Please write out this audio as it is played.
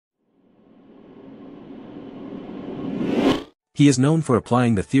He is known for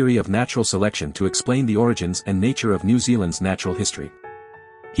applying the theory of natural selection to explain the origins and nature of New Zealand's natural history.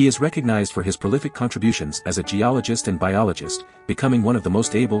 He is recognized for his prolific contributions as a geologist and biologist, becoming one of the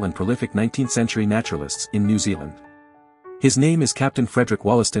most able and prolific 19th-century naturalists in New Zealand. His name is Captain Frederick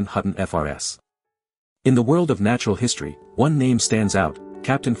Wollaston Hutton FRS. In the world of natural history, one name stands out,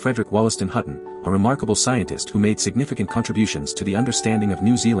 Captain Frederick Wollaston Hutton, a remarkable scientist who made significant contributions to the understanding of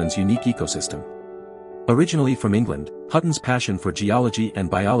New Zealand's unique ecosystem. Originally from England, Hutton's passion for geology and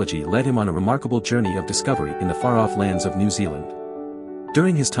biology led him on a remarkable journey of discovery in the far-off lands of New Zealand.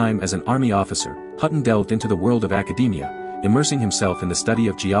 During his time as an army officer, Hutton delved into the world of academia, immersing himself in the study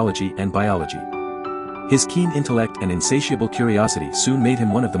of geology and biology. His keen intellect and insatiable curiosity soon made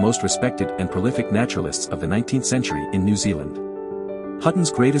him one of the most respected and prolific naturalists of the 19th century in New Zealand.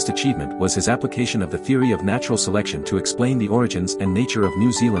 Hutton's greatest achievement was his application of the theory of natural selection to explain the origins and nature of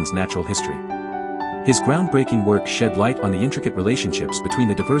New Zealand's natural history. His groundbreaking work shed light on the intricate relationships between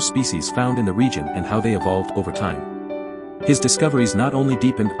the diverse species found in the region and how they evolved over time. His discoveries not only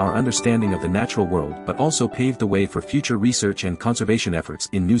deepened our understanding of the natural world but also paved the way for future research and conservation efforts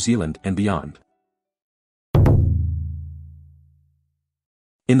in New Zealand and beyond.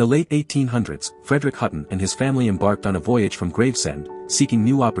 In the late 1800s, Frederick Hutton and his family embarked on a voyage from Gravesend, seeking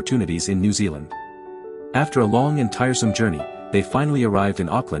new opportunities in New Zealand. After a long and tiresome journey, they finally arrived in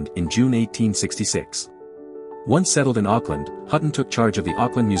Auckland in June 1866. Once settled in Auckland, Hutton took charge of the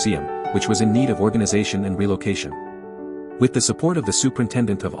Auckland Museum, which was in need of organization and relocation. With the support of the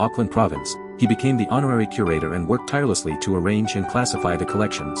superintendent of Auckland Province, he became the honorary curator and worked tirelessly to arrange and classify the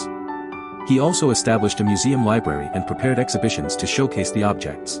collections. He also established a museum library and prepared exhibitions to showcase the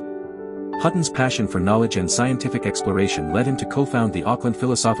objects. Hutton's passion for knowledge and scientific exploration led him to co-found the Auckland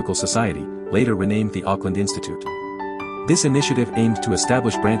Philosophical Society, later renamed the Auckland Institute. This initiative aimed to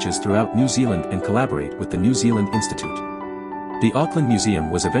establish branches throughout New Zealand and collaborate with the New Zealand Institute. The Auckland Museum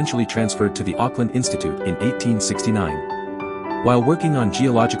was eventually transferred to the Auckland Institute in 1869. While working on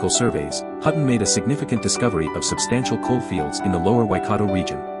geological surveys, Hutton made a significant discovery of substantial coal fields in the lower Waikato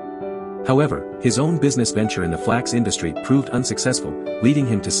region. However, his own business venture in the flax industry proved unsuccessful, leading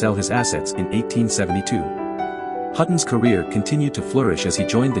him to sell his assets in 1872. Hutton's career continued to flourish as he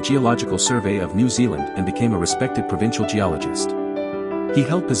joined the Geological Survey of New Zealand and became a respected provincial geologist. He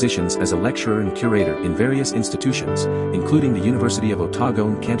held positions as a lecturer and curator in various institutions, including the University of Otago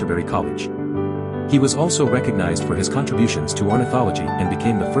and Canterbury College. He was also recognized for his contributions to ornithology and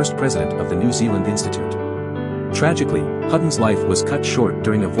became the first president of the New Zealand Institute. Tragically, Hutton's life was cut short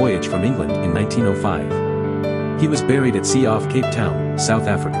during a voyage from England in 1905. He was buried at sea off Cape Town, South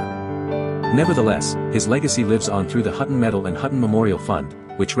Africa. Nevertheless, his legacy lives on through the Hutton Medal and Hutton Memorial Fund,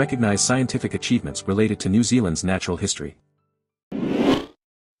 which recognize scientific achievements related to New Zealand's natural history.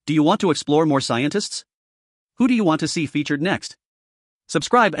 Do you want to explore more scientists? Who do you want to see featured next?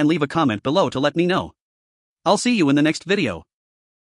 Subscribe and leave a comment below to let me know. I'll see you in the next video.